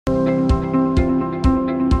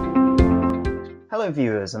Hello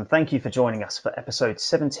viewers, and thank you for joining us for episode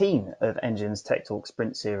 17 of Engine's TechTalk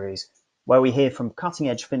Sprint series, where we hear from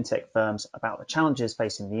cutting-edge fintech firms about the challenges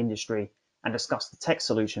facing the industry and discuss the tech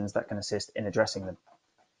solutions that can assist in addressing them.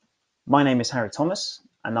 My name is Harry Thomas,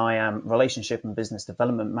 and I am Relationship and Business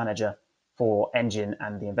Development Manager for Engine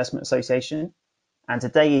and the Investment Association. And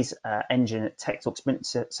today's Engine TechTalk Sprint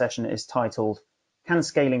session is titled, Can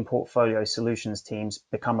Scaling Portfolio Solutions Teams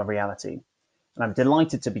Become a Reality? And I'm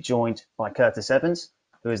delighted to be joined by Curtis Evans,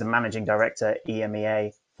 who is the Managing Director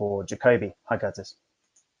EMEA for Jacobi. Hi, Curtis.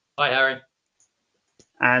 Hi, Harry.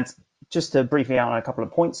 And just to briefly outline a couple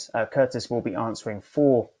of points, Curtis will be answering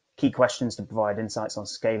 4 key questions to provide insights on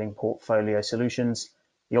scaling portfolio solutions,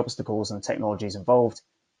 the obstacles and technologies involved,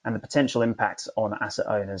 and the potential impacts on asset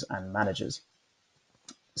owners and managers.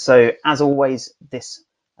 So, as always, this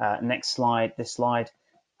slide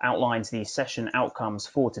outlines the session outcomes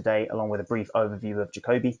for today, along with a brief overview of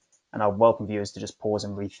Jacobi. And I welcome viewers to just pause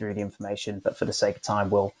and read through the information, but for the sake of time,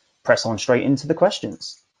 we'll press on straight into the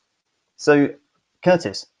questions. So,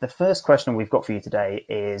 Curtis, the first question we've got for you today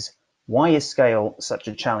is, why is scale such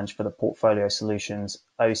a challenge for the portfolio solutions,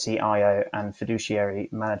 OCIO, and fiduciary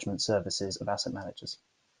management services of asset managers?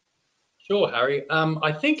 Sure, Harry.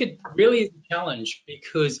 I think it really is a challenge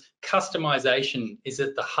because customization is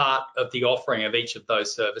at the heart of the offering of each of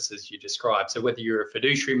those services you described. So whether you're a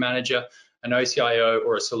fiduciary manager, an OCIO,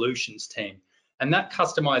 or a solutions team. And that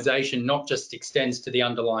customization not just extends to the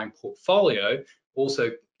underlying portfolio,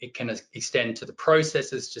 also it can extend to the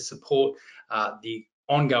processes to support the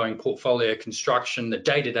ongoing portfolio construction, the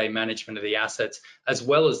day-to-day management of the assets, as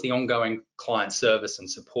well as the ongoing client service and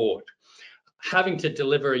support. Having to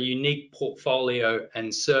deliver a unique portfolio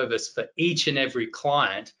and service for each and every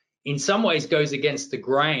client in some ways goes against the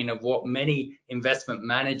grain of what many investment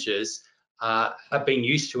managers have been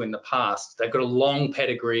used to in the past. They've got a long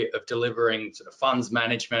pedigree of delivering sort of funds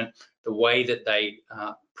management. The way that they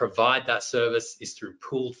provide that service is through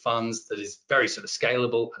pooled funds that is very sort of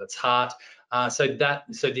scalable at its heart. So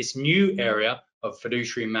this new area of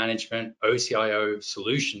fiduciary management, OCIO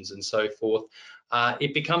solutions and so forth,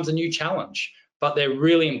 it becomes a new challenge, but they're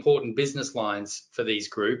really important business lines for these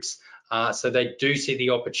groups. So they do see the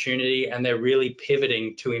opportunity and they're really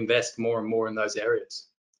pivoting to invest more and more in those areas.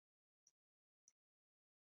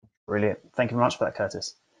 Brilliant. Thank you very much for that,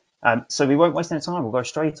 Curtis. So we won't waste any time. We'll go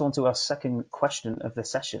straight on to our second question of the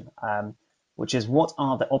session, which is, what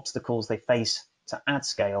are the obstacles they face to add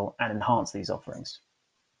scale and enhance these offerings?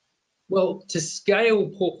 Well, to scale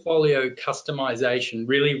portfolio customization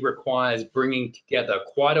really requires bringing together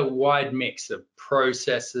quite a wide mix of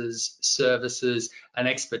processes, services, and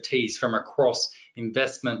expertise from across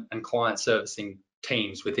investment and client servicing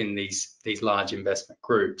teams within these large investment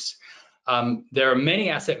groups. There are many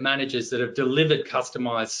asset managers that have delivered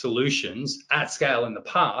customized solutions at scale in the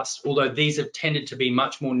past, although these have tended to be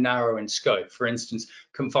much more narrow in scope, for instance,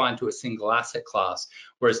 confined to a single asset class.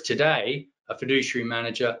 Whereas today, a fiduciary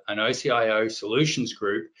manager, an OCIO solutions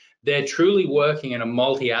group, they're truly working in a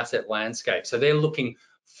multi-asset landscape. So they're looking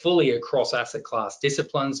fully across asset class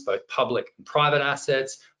disciplines, both public and private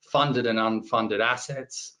assets, funded and unfunded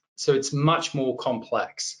assets. So it's much more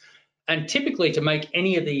complex. And typically, to make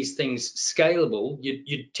any of these things scalable,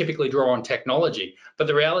 you typically draw on technology. But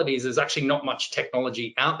the reality is there's actually not much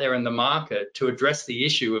technology out there in the market to address the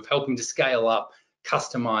issue of helping to scale up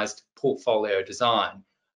customized portfolio design.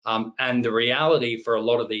 And the reality for a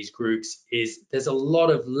lot of these groups is there's a lot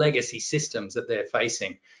of legacy systems that they're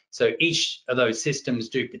facing. So each of those systems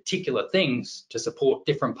do particular things to support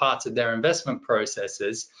different parts of their investment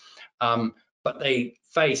processes, but they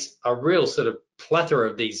face a real sort of plethora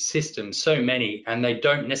of these systems, so many, and they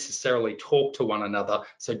don't necessarily talk to one another,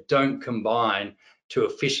 so don't combine to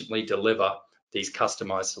efficiently deliver these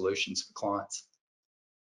customized solutions for clients.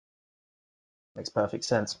 Makes perfect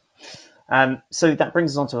sense. So that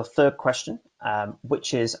brings us on to a third question,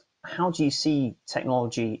 which is, how do you see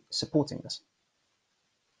technology supporting this?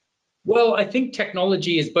 Well, I think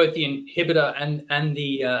technology is both the inhibitor and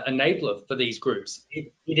the enabler for these groups.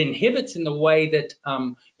 It inhibits in the way that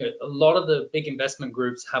a lot of the big investment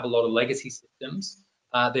groups have a lot of legacy systems.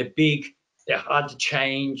 They're big, they're hard to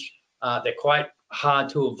change, they're quite hard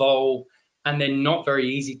to evolve, and they're not very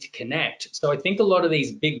easy to connect. So I think a lot of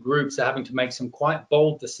these big groups are having to make some quite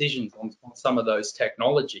bold decisions on some of those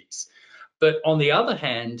technologies. But on the other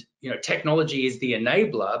hand, technology is the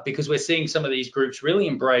enabler, because we're seeing some of these groups really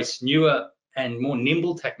embrace newer and more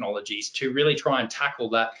nimble technologies to really try and tackle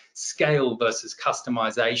that scale versus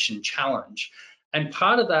customization challenge. And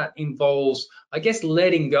part of that involves, I guess,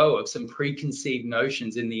 letting go of some preconceived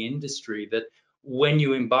notions in the industry that when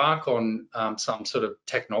you embark on some sort of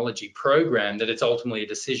technology program, that it's ultimately a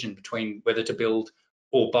decision between whether to build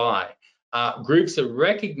or buy. Groups are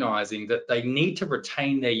recognizing that they need to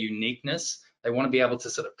retain their uniqueness. They want to be able to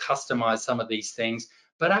sort of customize some of these things,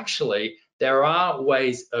 but actually there are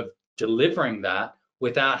ways of delivering that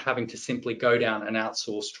without having to simply go down an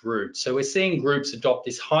outsourced route. So we're seeing groups adopt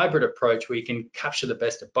this hybrid approach where you can capture the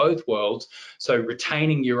best of both worlds. So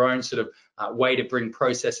retaining your own sort of way to bring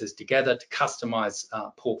processes together to customize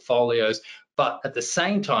portfolios, but at the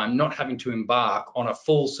same time, not having to embark on a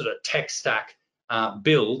full sort of tech stack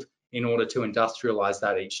build in order to industrialize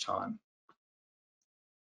that each time.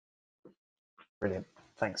 Brilliant.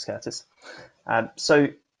 Thanks, Curtis. So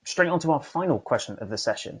straight on to our final question of the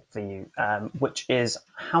session for you, which is,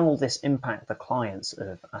 how will this impact the clients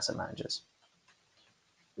of asset managers?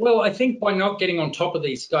 Well, I think by not getting on top of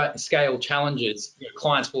these scale challenges,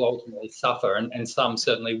 clients will ultimately suffer, and some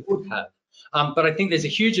certainly would have. But I think there's a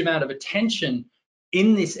huge amount of attention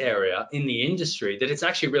in this area, in the industry, that it's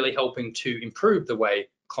actually really helping to improve the way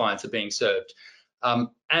clients are being served.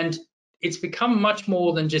 And it's become much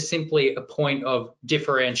more than just simply a point of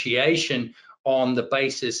differentiation on the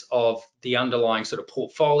basis of the underlying sort of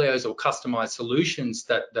portfolios or customized solutions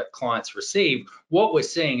that clients receive. What we're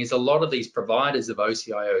seeing is a lot of these providers of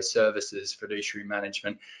OCIO services, fiduciary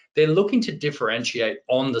management, they're looking to differentiate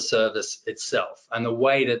on the service itself and the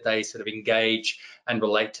way that they sort of engage and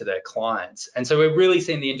relate to their clients. And so we're really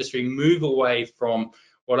seeing the industry move away from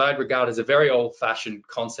what I'd regard as a very old-fashioned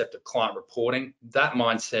concept of client reporting. That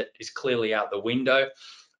mindset is clearly out the window.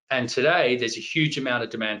 And today, there's a huge amount of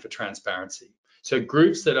demand for transparency. So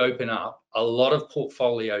groups that open up a lot of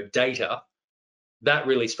portfolio data, that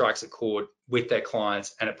really strikes a chord with their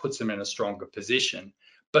clients and it puts them in a stronger position.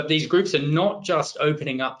 But these groups are not just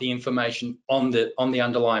opening up the information on the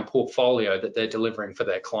underlying portfolio that they're delivering for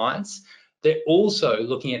their clients. They're also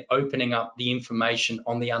looking at opening up the information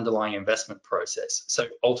on the underlying investment process. So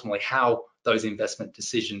ultimately, how those investment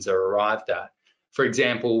decisions are arrived at. For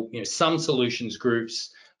example, some solutions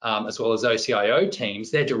groups, as well as OCIO teams,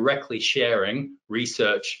 they're directly sharing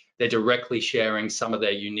research, they're directly sharing some of their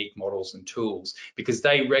unique models and tools, because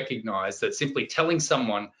they recognize that simply telling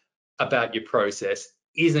someone about your process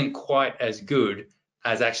isn't quite as good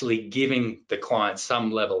as actually giving the client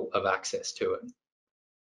some level of access to it.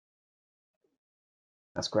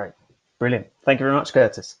 That's great. Brilliant. Thank you very much,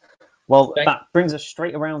 Curtis. Well, Thanks. That brings us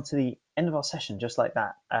straight around to the end of our session, just like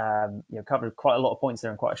that. Covered quite a lot of points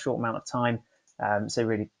there in quite a short amount of time. So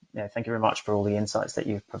really, thank you very much for all the insights that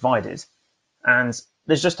you've provided. And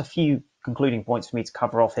there's just a few concluding points for me to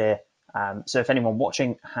cover off here. So if anyone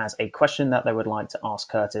watching has a question that they would like to ask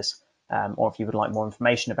Curtis, or if you would like more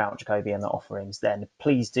information about Jacobi and the offerings, then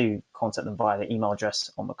please do contact them via the email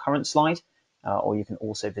address on the current slide, or you can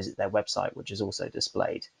also visit their website, which is also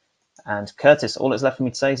displayed. And Curtis, all that's left for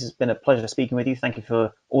me to say is it's been a pleasure speaking with you. Thank you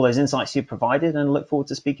for all those insights you've provided, and look forward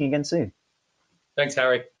to speaking again soon. Thanks,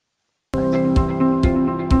 Harry.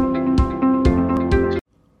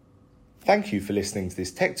 Thank you for listening to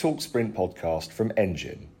this TechTalk Sprint podcast from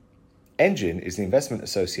Engine. Engine is the Investment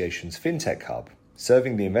Association's fintech hub,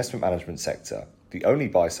 serving the investment management sector, the only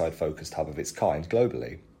buy-side focused hub of its kind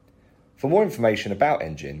globally. For more information about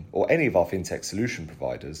Engine or any of our fintech solution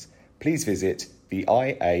providers, please visit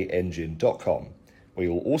theiaengine.com, where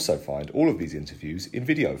you'll also find all of these interviews in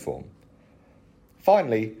video form.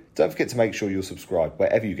 Finally, don't forget to make sure you're subscribed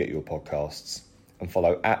wherever you get your podcasts, and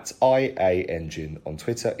follow @IAEngine on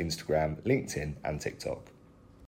Twitter, Instagram, LinkedIn, and TikTok.